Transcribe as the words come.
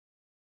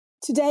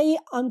Today,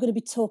 I'm going to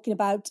be talking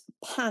about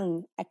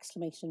Pang!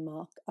 Exclamation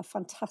mark, a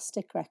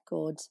fantastic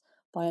record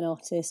by an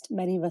artist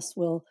many of us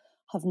will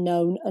have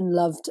known and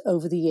loved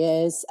over the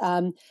years.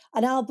 An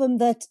album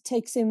that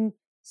takes him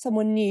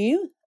somewhere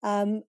new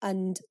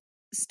and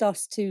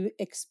starts to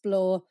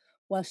explore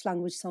Welsh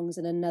language songs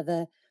in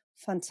another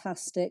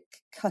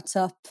fantastic, cut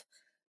up,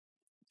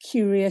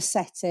 curious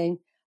setting.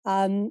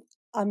 I'm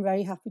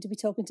very happy to be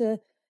talking to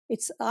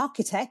its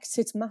architect,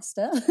 its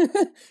master,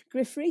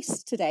 Griff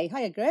Rhys today.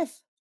 Hiya,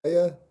 Griff.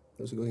 Hiya,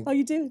 how's it going? How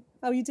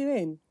are you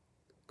doing?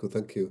 Good,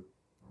 thank you.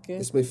 Good.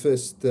 It's my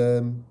first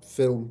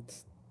filmed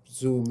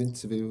Zoom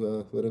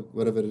interview,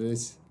 whatever it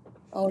is.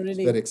 Oh, It's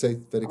really? very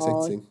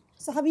exciting.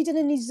 So have you done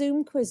any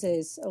Zoom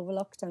quizzes over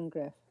lockdown,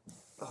 Griff?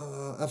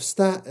 I've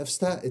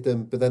started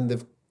them, but then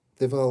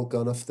they've all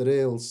gone off the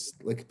rails.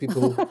 Like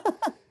people,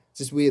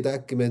 just weird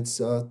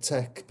arguments or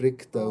tech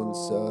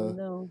breakdowns,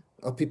 No.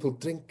 or people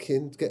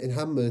drinking, getting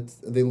hammered,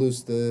 and they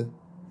lose the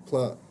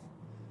plot.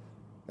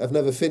 I've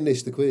never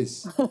finished the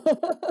quiz.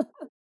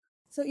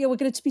 So yeah, we're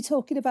going to be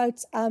talking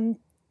about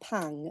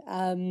Pang.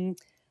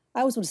 I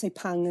always want to say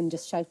Pang and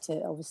just shout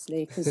it,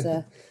 obviously, because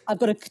I've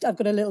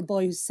got a little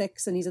boy who's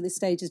 6 and he's at this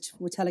stage that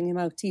we're telling him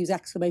how to use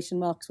exclamation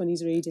marks when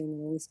he's reading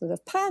and all this sort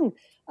of Pang.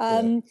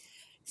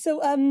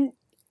 So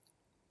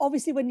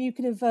obviously, when you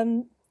kind of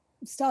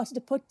started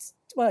to put,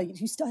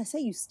 you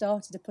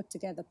started to put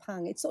together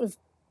Pang, it sort of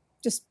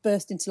just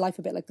burst into life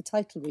a bit like the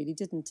title, really,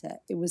 didn't it?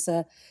 It was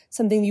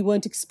something you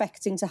weren't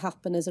expecting to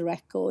happen as a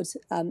record.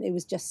 It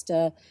was just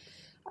a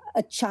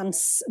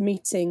chance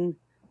meeting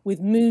with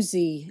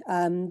Muzi,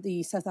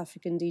 the South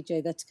African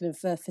DJ that kind of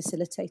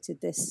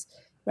facilitated this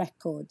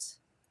record.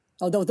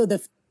 Although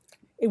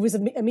it was a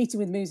meeting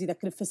with Muzi that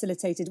kind of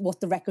facilitated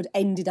what the record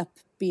ended up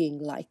being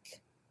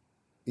like.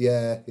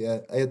 Yeah.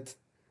 I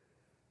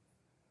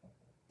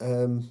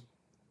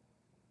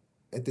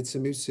did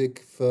some music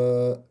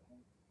for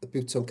the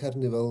Bhutan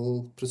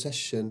Carnival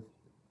procession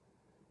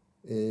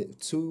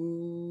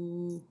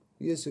 2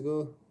 years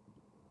ago,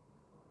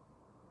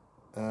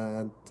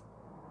 and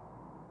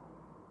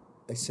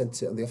I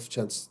sent it on the off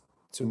chance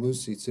to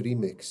Musi to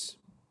remix,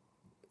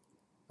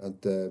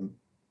 and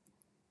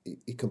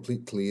he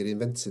completely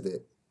reinvented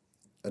it,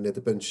 and had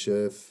a bunch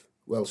of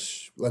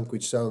Welsh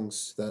language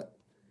songs that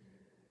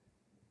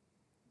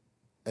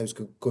I was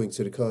going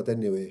to record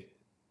anyway,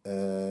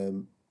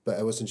 but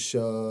I wasn't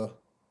sure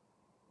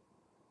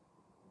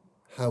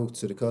how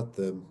to record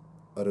them,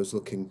 or I was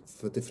looking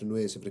for different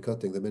ways of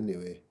recording them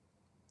anyway.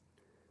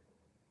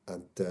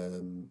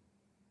 And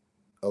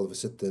all of a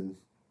sudden,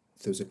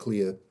 there was a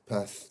clear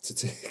path to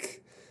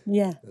take.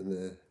 Yeah.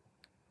 And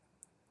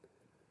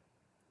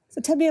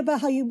so tell me about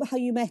how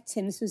you met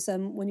him. This was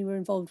when you were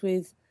involved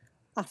with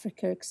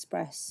Africa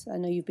Express. I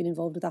know you've been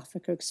involved with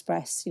Africa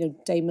Express. You know,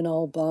 Damon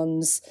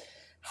Albarn's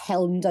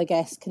helmed, I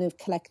guess, kind of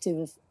collective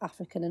of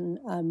African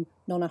and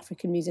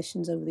non-African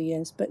musicians over the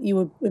years. But you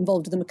were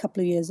involved with them a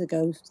couple of years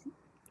ago.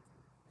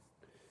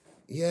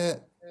 yeah,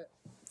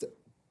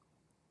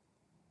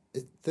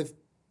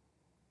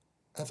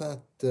 I've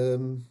had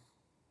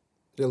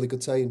really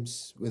good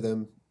times with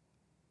them.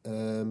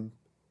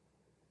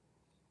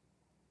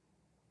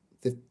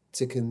 They've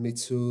taken me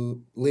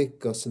to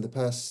Lagos in the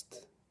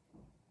past,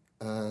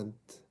 and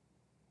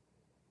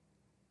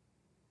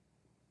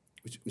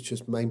which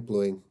was mind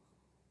blowing.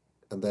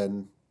 And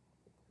then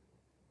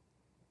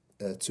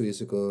 2 years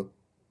ago,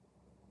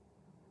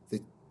 they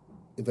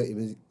invited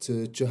me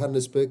to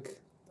Johannesburg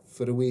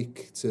for a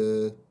week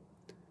to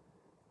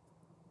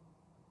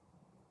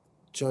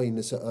join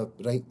a sort of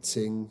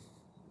writing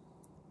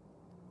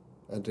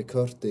and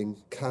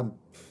recording camp.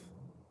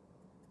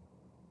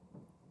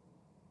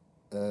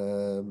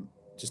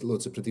 Just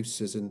loads of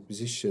producers and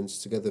musicians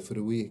together for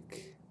a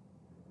week.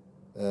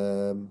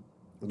 And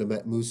I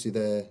met Musi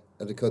there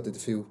and recorded a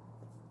few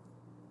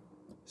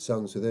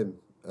songs with him,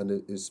 and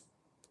it was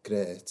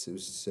great. It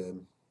was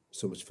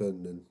so much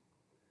fun and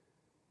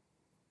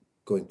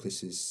going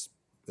places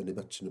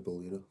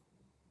unimaginable, you know.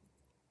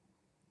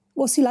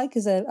 What's he like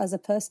as a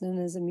person and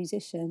as a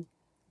musician?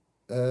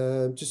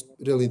 Just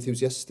really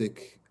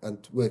enthusiastic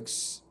and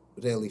works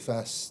really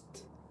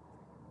fast.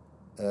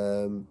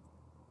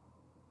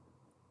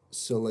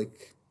 So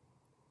like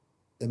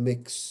a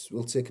mix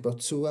will take about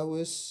 2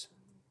 hours.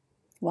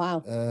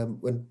 Wow.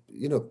 When,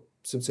 you know,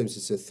 sometimes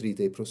it's a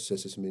 3-day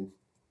process or something.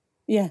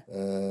 Yeah.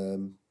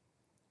 And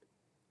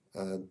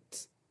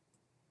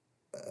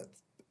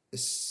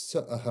it's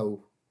sort of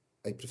how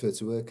I prefer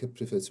to work. I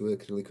prefer to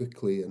work really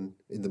quickly and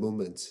in the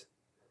moment.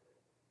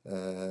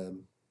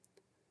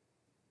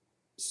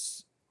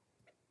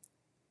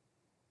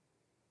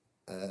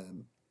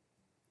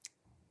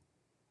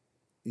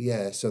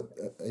 So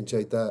I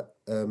enjoyed that.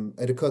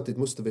 I recorded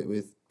most of it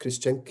with Chris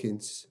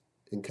Jenkins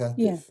in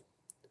Cardiff.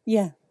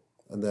 Yeah.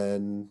 And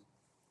then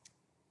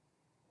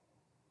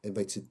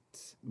invited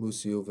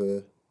Musi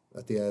over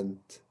at the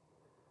end,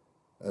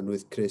 and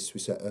with Chris we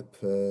set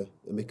up a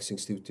mixing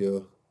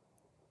studio,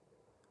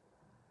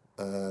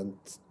 and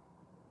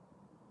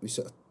we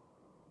sort of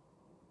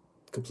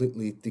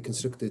completely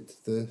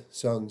deconstructed the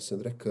songs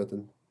and the record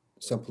and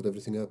sampled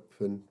everything up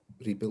and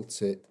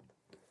rebuilt it.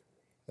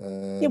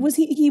 Yeah, was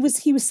he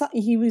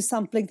was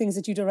sampling things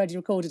that you'd already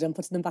recorded and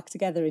putting them back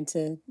together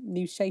into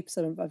new shapes.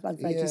 I've read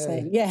you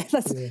say,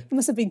 it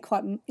must have been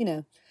quite,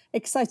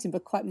 exciting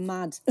but quite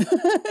mad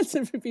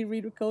to be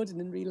re-recording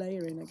and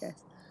relayering, I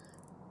guess.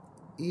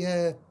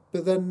 Yeah,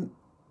 but then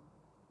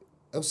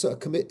I was sort of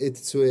committed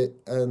to it,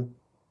 and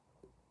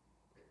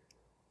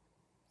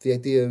the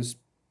idea was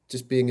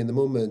just being in the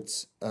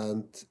moment,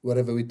 and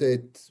whatever we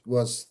did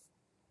was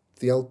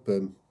the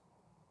album,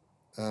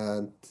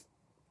 and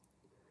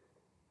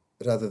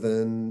rather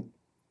than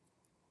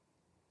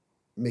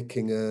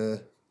making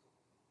a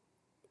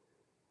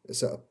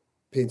sort of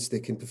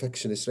painstaking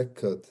perfectionist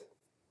record,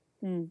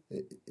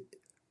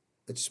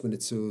 I just wanted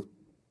to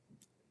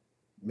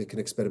make an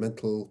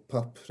experimental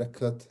pop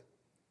record.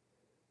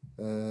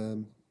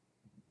 That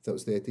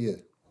was the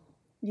idea.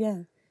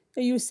 Yeah.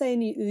 You were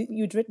saying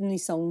you'd written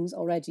these songs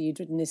already.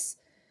 You'd written this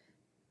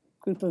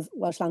group of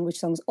Welsh language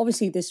songs.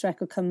 Obviously, this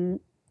record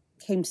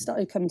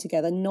started coming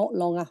together not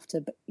long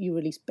after you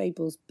released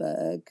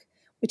Babelsberg,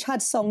 which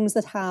had songs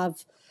that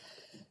have,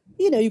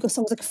 you've got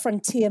songs like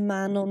Frontier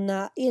Man on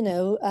that,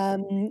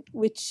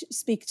 which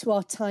speak to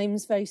our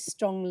times very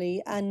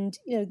strongly. And,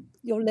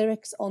 your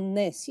lyrics on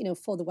this,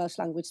 for the Welsh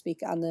language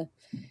speaker and the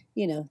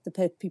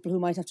people who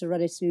might have to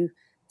run it through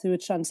a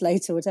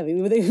translator or whatever,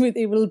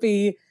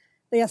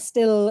 they are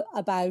still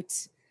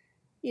about,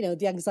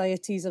 the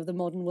anxieties of the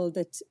modern world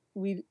that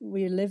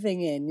we're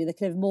living in.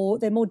 They're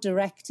more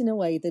direct in a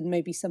way than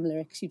maybe some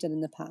lyrics you've done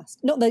in the past.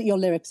 Not that your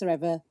lyrics are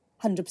ever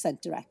 100%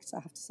 direct, I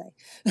have to say.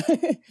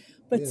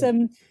 But tell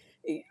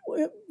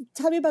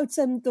me about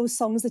those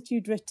songs that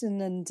you'd written,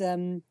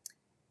 and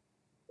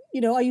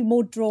are you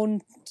more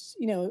drawn,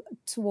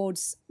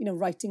 towards,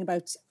 writing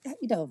about,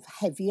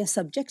 heavier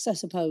subjects, I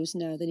suppose,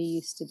 now than you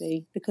used to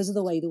be, because of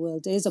the way the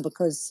world is, or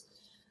because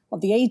of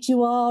the age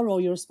you are,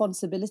 or your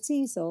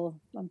responsibilities? Or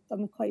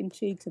I'm quite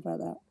intrigued about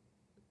that.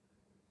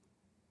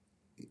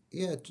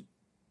 Yeah,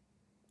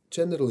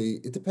 generally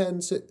it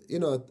depends. I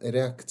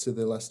react to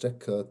the last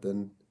record,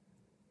 and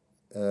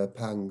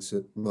Pangs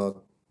are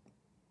more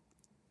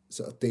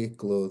sort of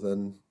Dayglow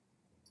than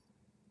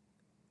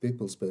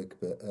Babelsberg,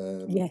 but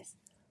yes,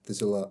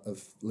 there's a lot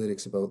of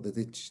lyrics about the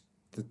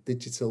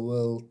digital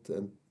world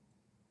and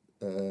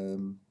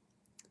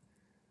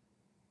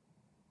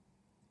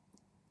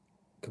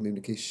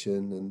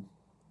communication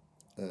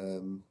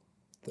and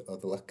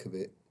the lack of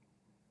it.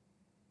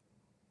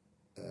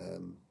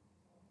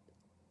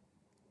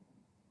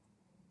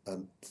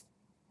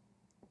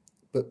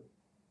 But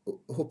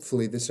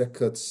hopefully this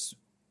record's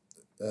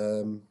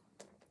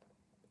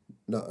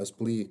not as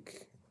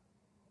bleak,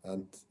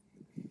 and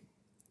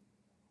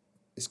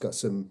it's got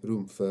some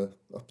room for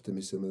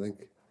optimism, I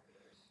think.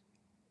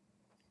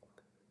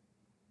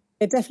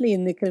 Yeah, definitely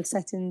in the kind of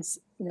settings,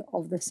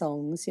 of the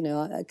songs,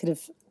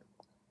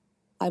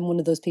 I'm one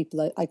of those people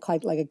that I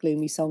quite like a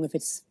gloomy song if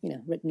it's,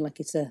 written like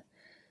it's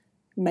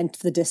meant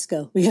for the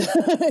disco. Yeah.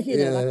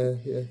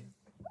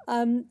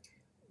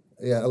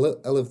 I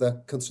love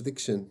that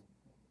contradiction.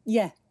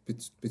 Yeah.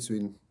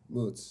 Between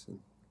moods.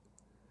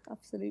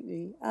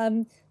 Absolutely.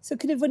 So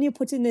kind of when you're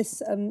putting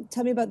this,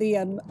 tell me about the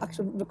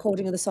actual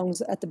recording of the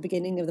songs at the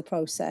beginning of the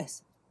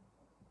process.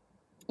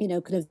 Kind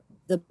of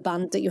the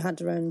band that you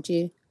had around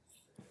you.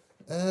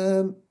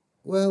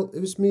 Well, it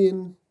was me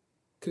and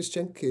Chris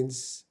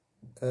Jenkins.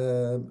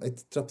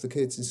 I'd drop the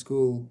kids in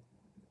school,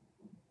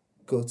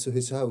 go to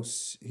his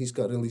house. He's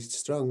got really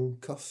strong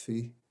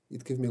coffee.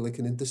 He'd give me like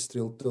an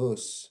industrial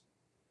dose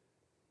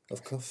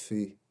of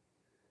coffee,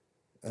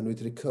 and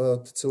we'd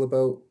record till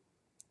about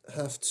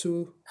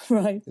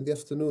 2:30 in the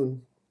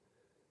afternoon,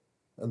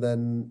 and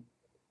then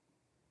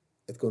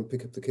I'd go and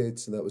pick up the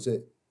kids, and that was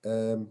it.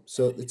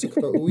 So it took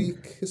about a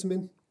week or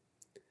something.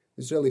 It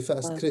was really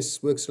fast. Wow.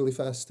 Chris works really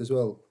fast as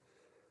well,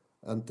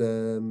 and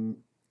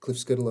Cliff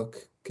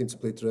Scurlock came to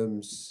play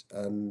drums,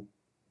 and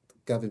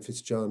Gavin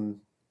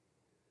Fitzjohn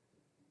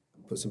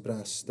put some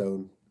brass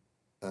down,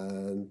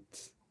 and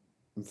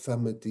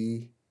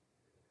Famady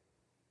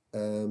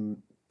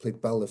played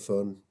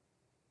balafon,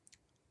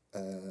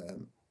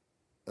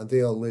 and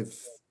they all live,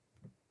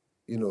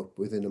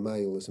 within a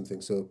mile or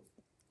something. So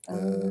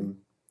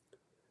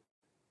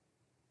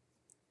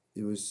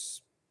it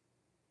was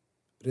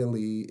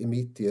really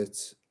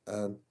immediate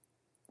and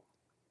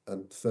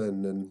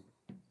fun, and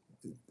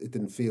it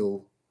didn't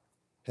feel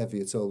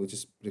heavy at all. We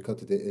just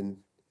recorded it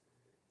in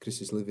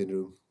Chris's living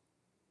room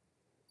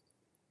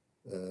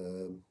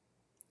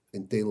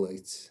in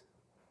daylight,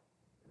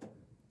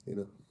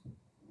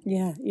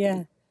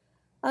 Yeah.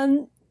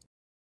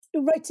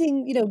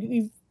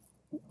 Writing,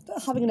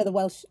 having another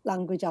Welsh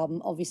language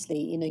album, obviously,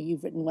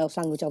 you've written Welsh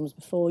language albums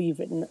before, you've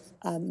written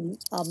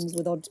albums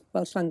with odd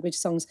Welsh language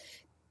songs.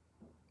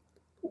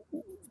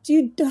 Do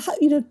you,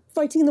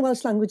 writing in the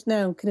Welsh language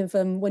now, kind of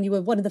when you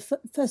were one of the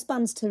first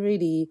bands to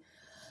really,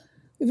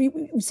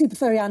 Super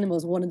Furry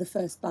Animals were one of the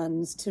first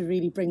bands to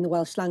really bring the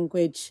Welsh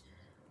language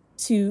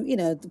to,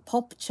 the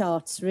pop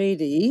charts,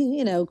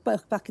 really,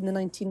 back in the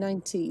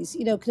 1990s,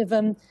 kind of,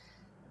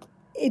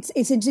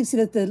 it's interesting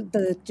that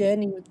the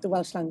journey the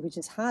Welsh language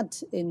has had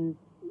in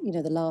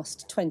the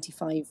last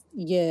 25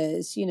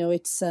 years.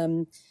 It's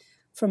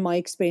from my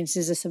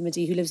experiences as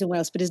somebody who lives in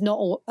Wales, but is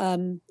not a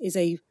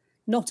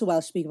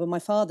Welsh speaker, but my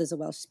father's a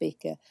Welsh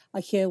speaker. I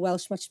hear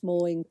Welsh much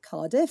more in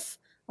Cardiff.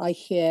 I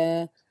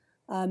hear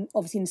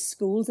obviously in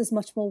schools there's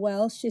much more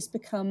Welsh. It's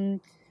become,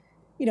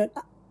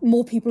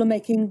 more people are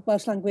making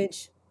Welsh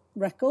language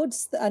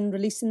records and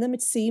releasing them.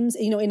 It seems,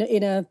 in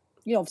a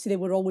obviously there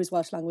were always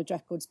Welsh language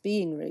records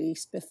being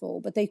released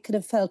before, but they could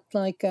have felt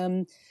like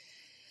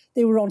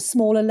they were on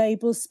smaller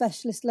labels,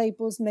 specialist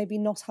labels, maybe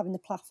not having the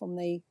platform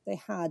they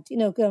had.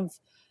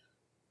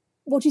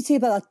 What do you see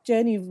about that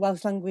journey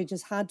Welsh language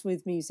has had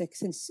with music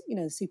since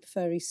Super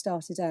Furry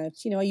started out?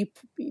 Are you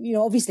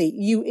obviously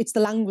it's the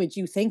language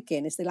you think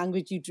in, it's the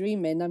language you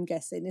dream in. I'm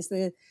guessing it's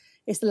the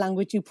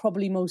language you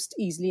probably most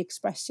easily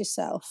express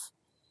yourself.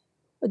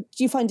 But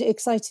do you find it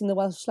exciting the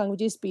Welsh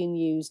language is being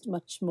used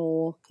much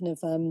more kind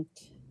of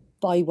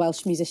by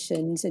Welsh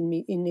musicians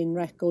in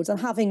records and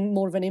having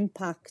more of an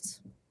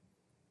impact?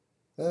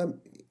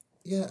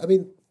 Yeah, I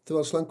mean, the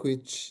Welsh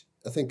language,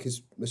 I think,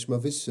 is much more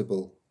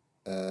visible.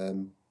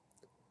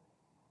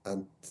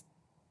 And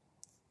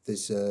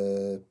there's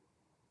I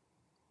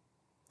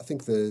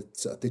think the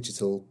sort of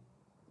digital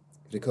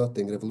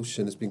recording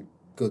revolution has been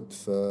good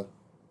for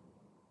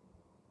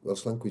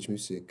Welsh language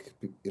music.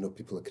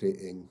 People are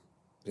creating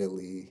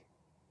really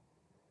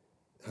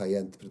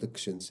high-end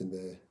productions in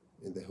their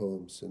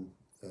homes, and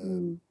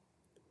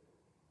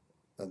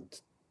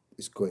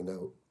it's going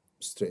out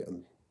straight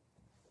on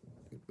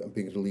and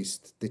being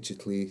released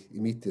digitally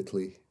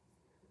immediately.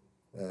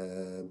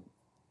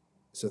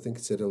 So I think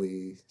it's a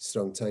really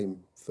strong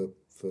time for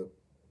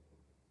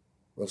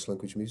Welsh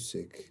language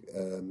music.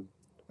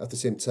 At the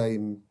same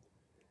time,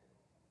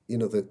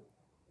 the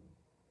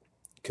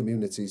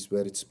communities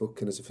where it's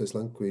spoken as a first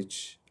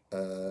language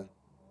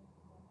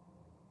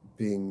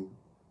being,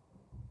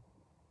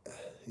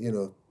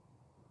 in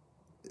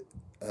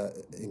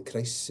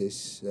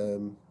crisis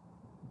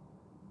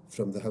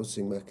from the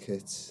housing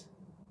market,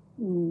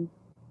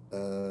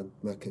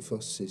 market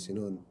forces,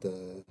 and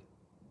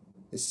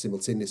it's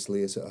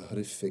simultaneously a sort of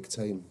horrific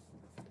time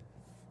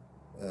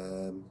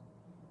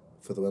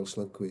for the Welsh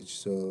language.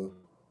 So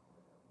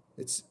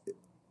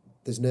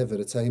there's never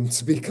a time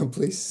to be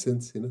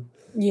complacent,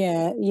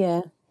 Yeah,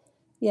 you're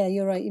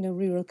right.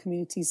 Rural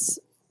communities,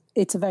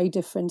 it's a very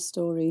different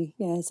story.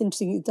 Yeah, it's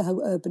interesting how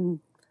the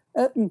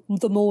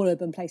more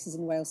urban places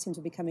in Wales seem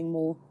to be becoming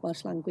more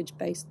Welsh language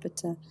based.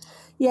 But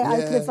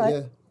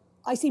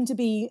I seem to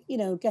be,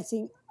 I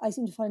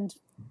seem to find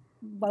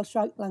Welsh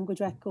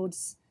language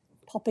records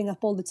popping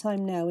up all the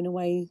time now. In a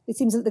way, it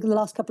seems that the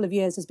last couple of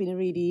years has been a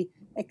really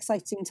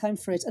exciting time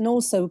for it, and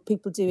also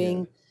people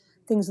doing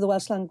things with the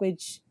Welsh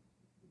language.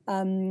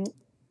 And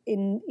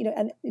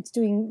it's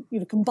doing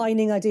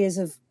combining ideas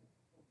of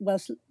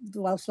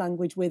the Welsh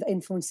language with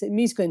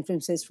musical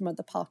influences from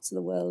other parts of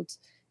the world,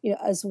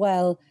 as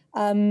well.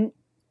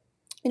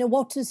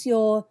 What is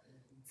your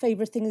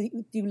favourite thing that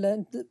you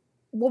learned?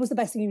 What was the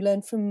best thing you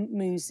learned from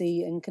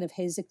Musi and kind of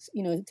his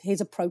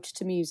approach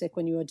to music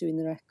when you were doing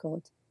the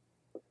record?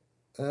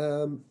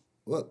 Well,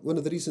 one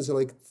of the reasons I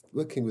liked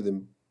working with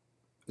him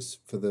was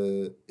for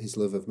his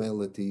love of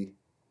melody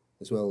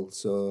as well.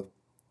 So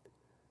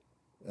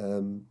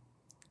I'm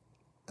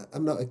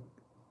not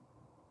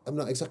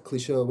exactly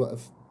sure what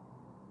I've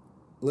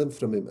learned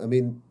from him. I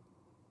mean,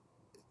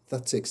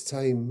 that takes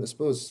time, I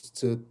suppose,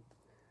 to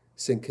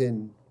sink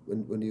in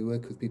when you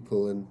work with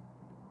people, and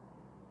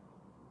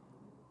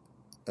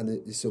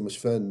it's so much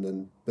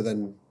fun. But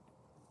then,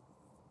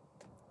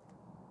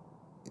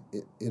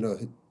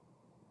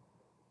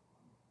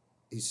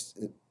 he's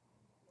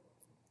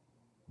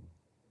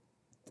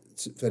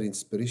it's very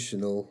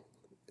inspirational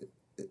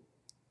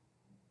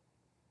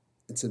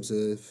in terms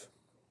of,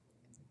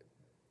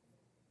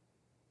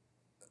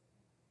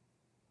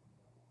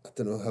 I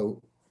don't know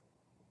how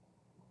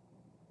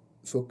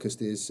focused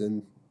he is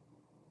and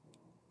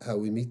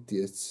how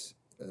immediate.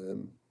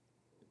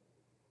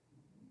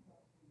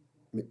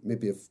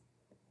 Maybe I've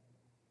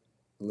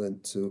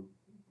learned to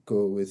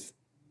go with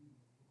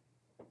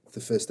the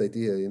first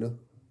idea,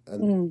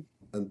 and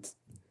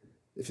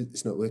if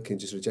it's not working,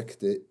 just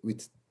reject it. We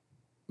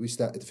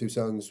started a few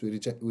songs,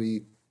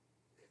 we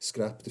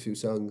scrapped a few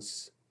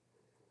songs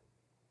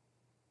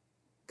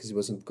because he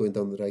wasn't going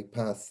down the right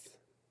path,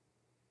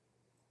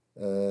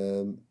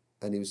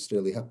 and he was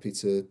really happy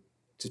to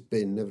just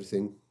bin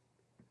everything.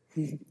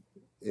 I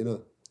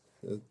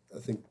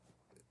think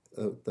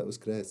that was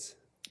great.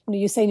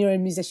 You're saying you're a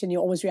musician, you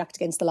always react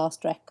against the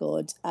last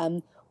record.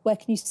 Where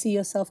can you see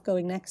yourself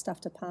going next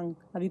after Pang?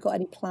 Have you got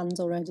any plans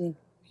already?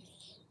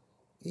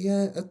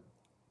 Yeah,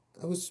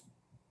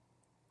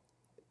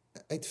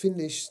 I'd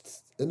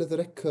finished another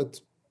record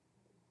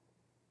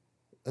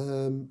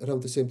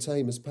around the same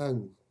time as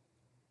Pang,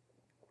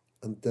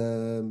 and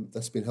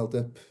that's been held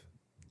up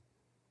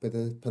by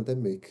the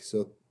pandemic.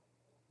 So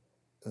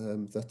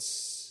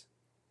that's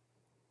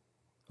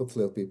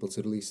hopefully I'll be able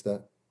to release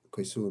that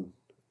quite soon.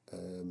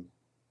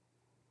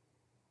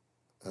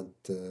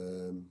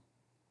 and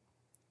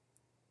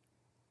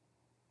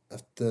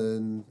I've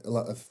done a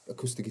lot of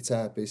acoustic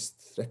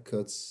guitar-based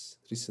records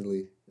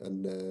recently,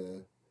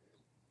 and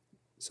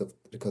so I've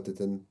recorded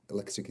an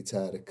electric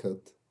guitar record.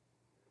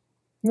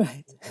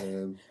 Right.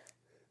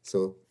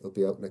 So it'll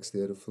be out next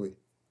year, hopefully.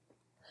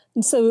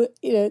 And so,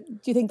 do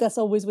you think that's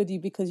always with you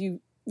because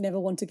you never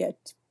want to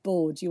get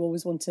bored? You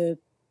always want to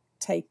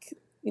take,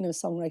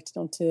 songwriting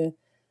onto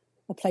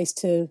a place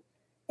to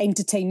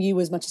entertain you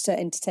as much as to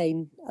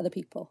entertain other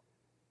people?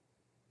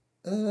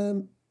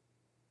 Yeah,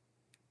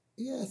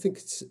 I think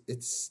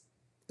it's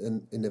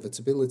an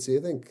inevitability.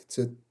 I think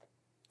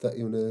that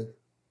you wanna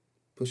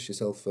push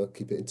yourself or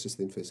keep it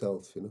interesting for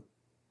yourself, and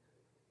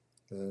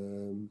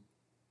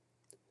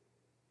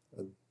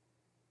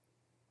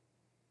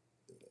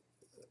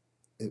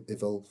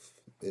evolve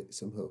it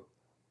somehow.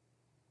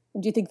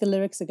 And do you think the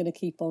lyrics are going to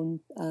keep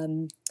on?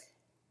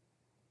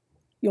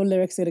 Your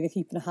lyrics are going to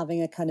keep on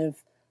having a kind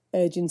of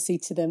urgency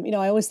to them.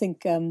 I always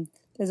think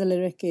there's a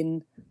lyric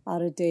in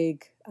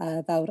Aradig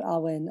Thaw'r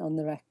Awen on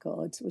the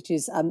record, which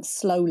is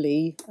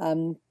slowly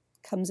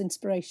comes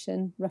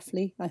inspiration,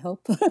 roughly, I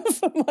hope,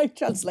 from my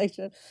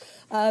translation.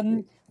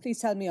 Please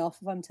tell me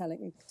off if I'm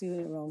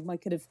doing it wrong.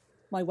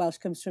 My Welsh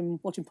comes from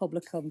watching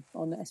Publicum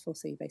on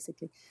S4C,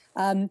 basically.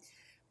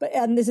 But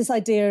there's this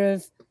idea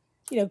of,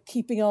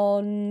 keeping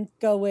on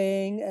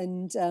going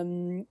and,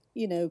 kind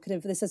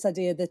of there's this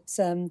idea that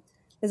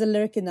there's a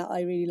lyric in that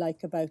I really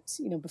like about,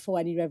 before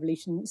any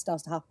revolution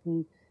starts to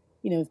happen,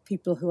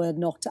 people who are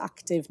not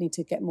active need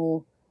to get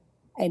more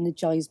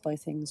energized by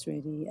things,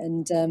 really.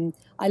 And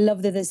I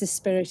love that there's this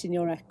spirit in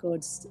your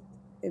records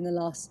in the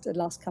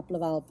last couple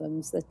of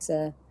albums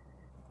that,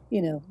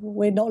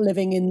 we're not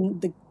living in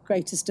the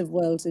greatest of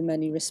worlds in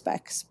many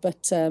respects,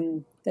 but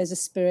there's a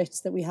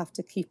spirit that we have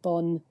to keep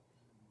on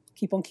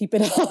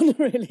keeping on,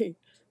 really.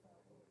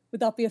 Would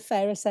that be a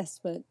fair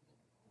assessment?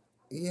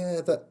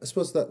 Yeah, I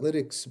suppose that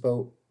lyric's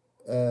about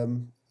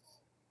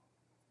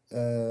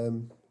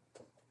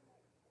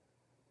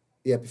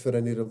before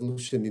any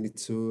revolution you need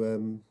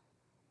to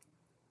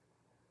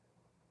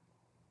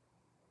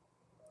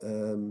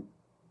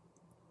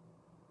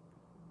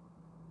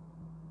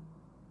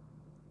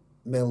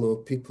mellow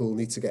people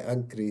need to get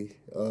angry,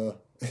 or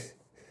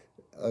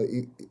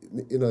I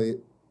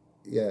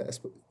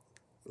suppose,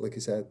 like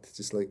you said,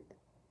 just like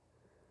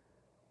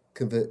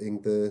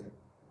converting the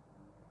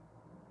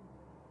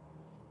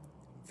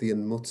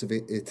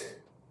unmotivated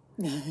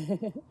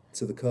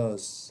to the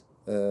cause,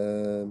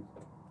 and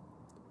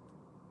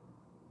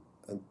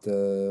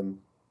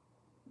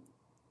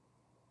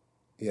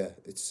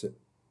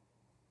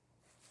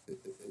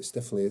it's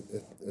definitely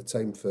a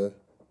time for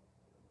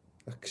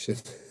action.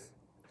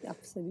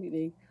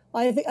 Absolutely.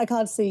 I think I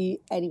can't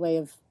see any way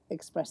of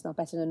expressing that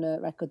better than a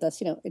record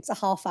that's, it's a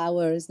half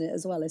hour, isn't it,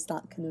 as well? It's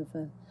that kind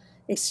of,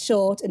 it's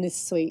short and it's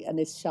sweet and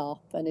it's sharp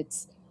and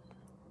it's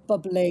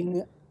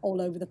bubbling all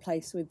over the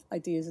place with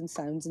ideas and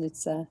sounds, and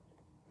it's a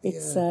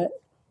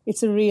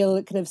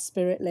real kind of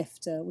spirit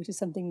lifter, which is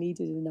something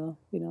needed in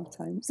our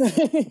times.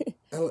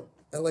 I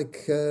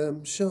like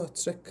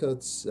short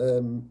records.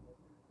 I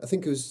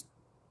think it was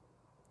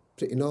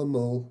pretty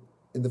normal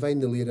in the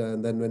vinyl era,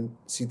 and then when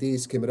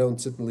CDs came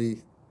around,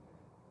 suddenly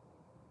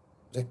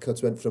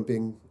records went from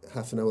being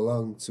half an hour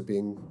long to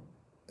being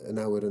an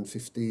hour and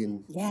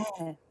 15. Yeah.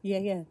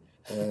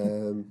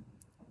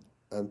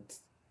 And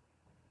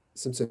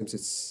sometimes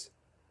it's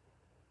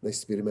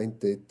nice to be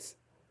reminded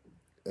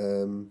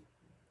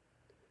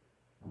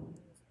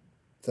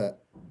that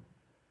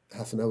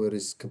half an hour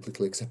is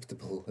completely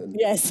acceptable. And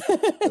yes. a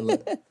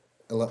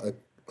lot of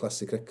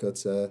classic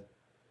records are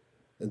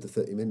under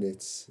 30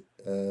 minutes.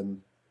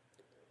 And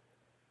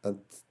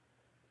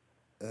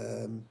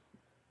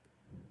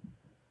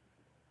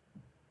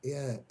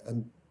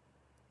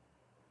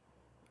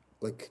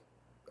like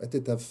I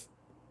did have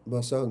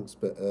more songs,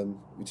 but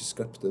we just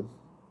scrapped them.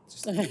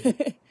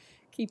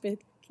 Keep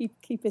it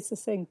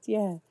succinct.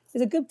 Yeah,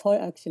 it's a good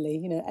point,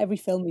 actually. Every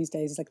film these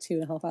days is like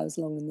 2.5 hours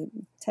long,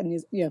 and 10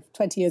 years,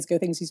 20 years ago,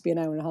 things used to be an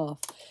hour and a half.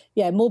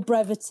 Yeah, more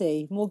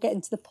brevity, more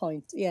getting to the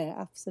point. Yeah,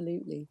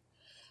 absolutely.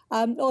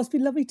 It's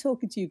been lovely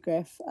talking to you,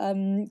 Griff.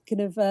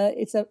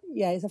 It's a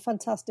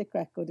fantastic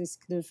record. It's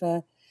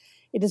it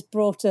has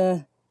brought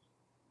I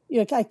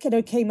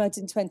came out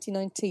in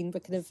 2019,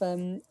 but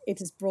it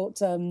has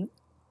brought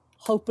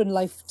hope and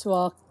life to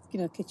our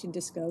kitchen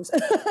discos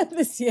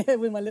this year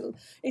with my little.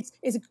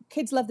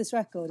 Kids love this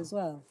record as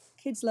well.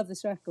 Kids love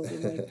this record,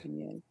 in my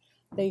opinion.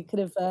 They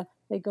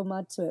they go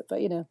mad to it,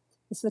 but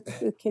it's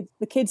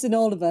the kids in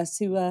all of us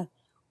who want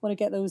to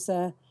get those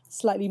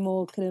slightly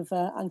more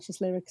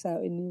anxious lyrics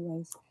out in new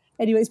ways.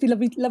 Anyway, it's been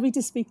lovely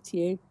to speak to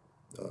you.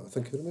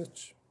 Thank you very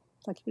much.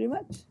 Thank you very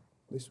much.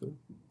 Nice one.